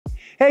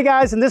Hey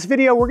guys, in this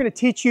video, we're gonna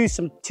teach you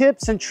some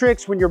tips and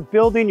tricks when you're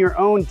building your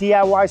own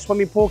DIY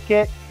swimming pool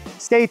kit.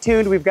 Stay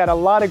tuned, we've got a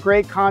lot of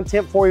great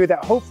content for you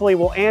that hopefully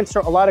will answer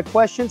a lot of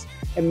questions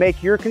and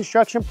make your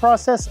construction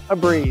process a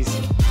breeze.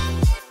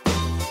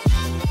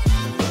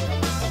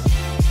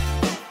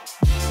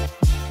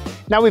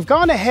 Now we've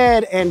gone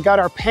ahead and got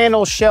our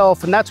panel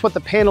shelf, and that's what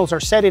the panels are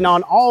setting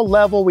on, all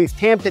level. We've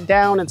tamped it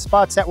down in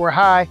spots that were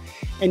high,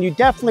 and you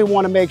definitely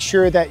wanna make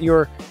sure that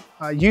you're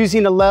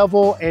using a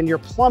level and you're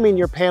plumbing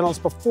your panels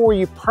before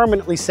you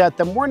permanently set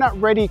them. We're not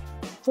ready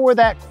for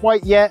that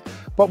quite yet,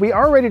 but we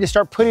are ready to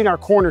start putting our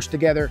corners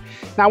together.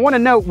 Now I wanna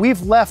note,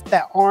 we've left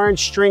that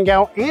orange string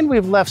out and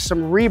we've left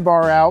some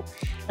rebar out,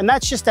 and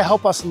that's just to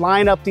help us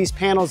line up these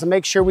panels and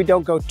make sure we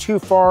don't go too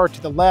far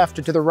to the left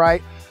or to the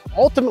right.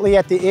 Ultimately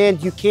at the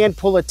end, you can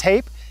pull a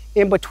tape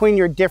in between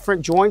your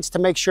different joints to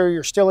make sure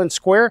you're still in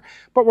square,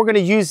 but we're gonna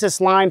use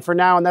this line for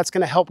now, and that's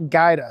gonna help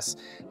guide us.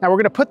 Now we're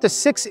gonna put the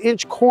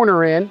 6-inch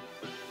corner in,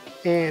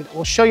 and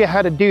we'll show you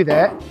how to do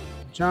that.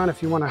 John,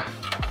 if you wanna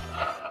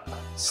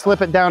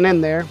slip it down in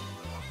there.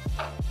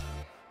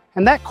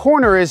 And that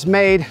corner is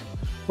made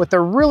with a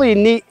really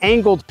neat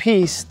angled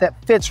piece that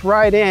fits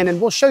right in,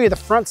 and we'll show you the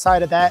front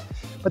side of that,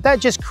 but that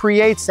just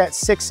creates that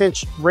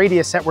 6-inch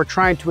radius that we're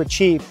trying to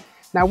achieve.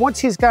 Now, once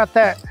he's got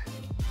that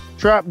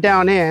drop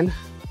down in,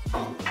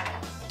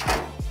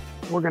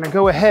 we're gonna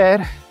go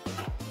ahead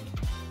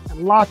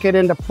and lock it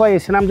into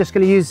place, and I'm just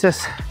gonna use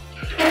this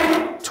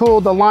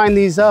tool to line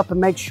these up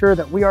and make sure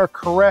that we are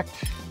correct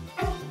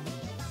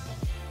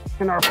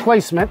in our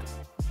placement.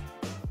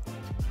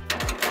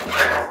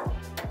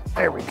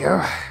 There we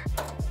go.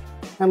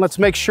 And let's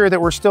make sure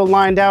that we're still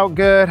lined out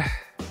good.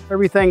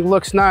 Everything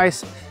looks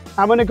nice.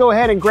 I'm gonna go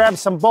ahead and grab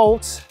some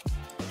bolts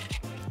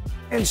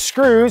and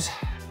screws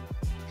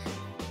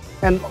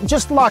and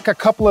just lock a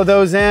couple of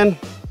those in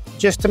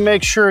just to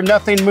make sure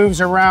nothing moves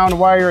around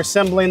while you're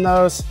assembling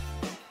those.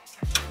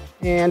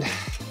 And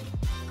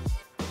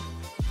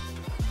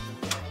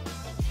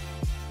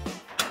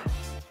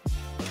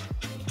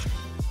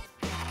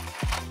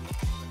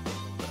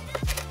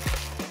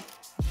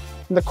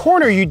in the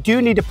corner, you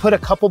do need to put a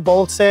couple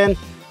bolts in.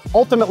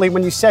 Ultimately,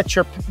 when you set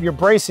your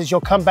braces, you'll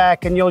come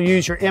back and you'll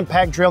use your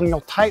impact drill and you'll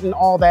tighten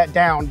all that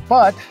down.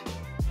 But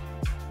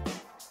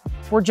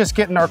we're just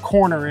getting our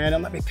corner in,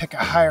 and let me pick a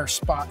higher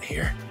spot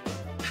here.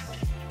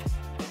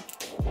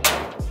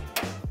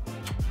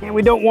 And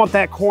we don't want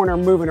that corner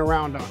moving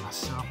around on us,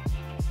 so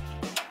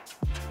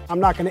I'm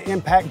not gonna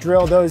impact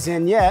drill those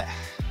in yet.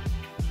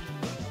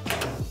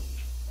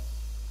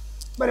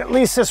 But at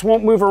least this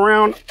won't move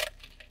around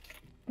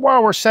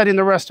while we're setting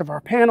the rest of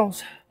our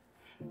panels.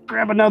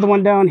 Grab another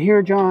one down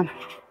here, John.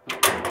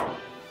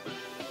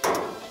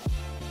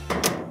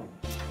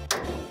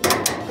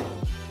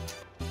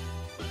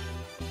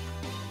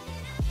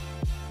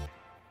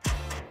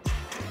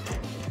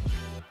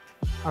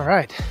 All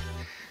right,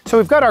 so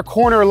we've got our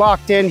corner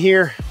locked in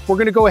here. We're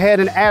gonna go ahead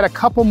and add a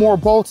couple more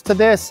bolts to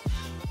this.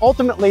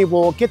 Ultimately,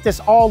 we'll get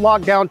this all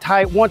locked down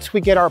tight once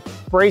we get our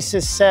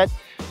braces set,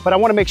 but I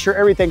wanna make sure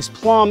everything's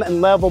plumb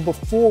and level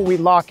before we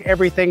lock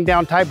everything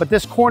down tight. But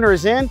this corner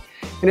is in,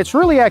 and it's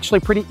really actually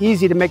pretty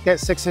easy to make that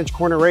 6-inch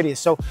corner radius.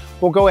 So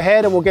we'll go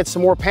ahead and we'll get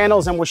some more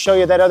panels, and we'll show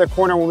you that other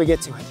corner when we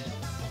get to it.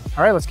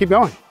 All right, let's keep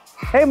going.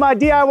 Hey, my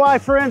DIY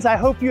friends, I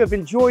hope you have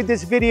enjoyed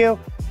this video.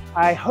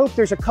 I hope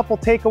there's a couple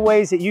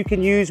takeaways that you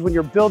can use when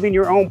you're building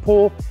your own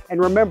pool.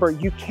 And remember,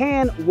 you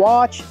can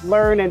watch,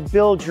 learn, and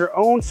build your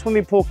own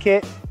swimming pool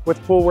kit with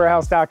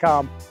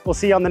poolwarehouse.com. We'll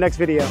see you on the next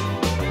video.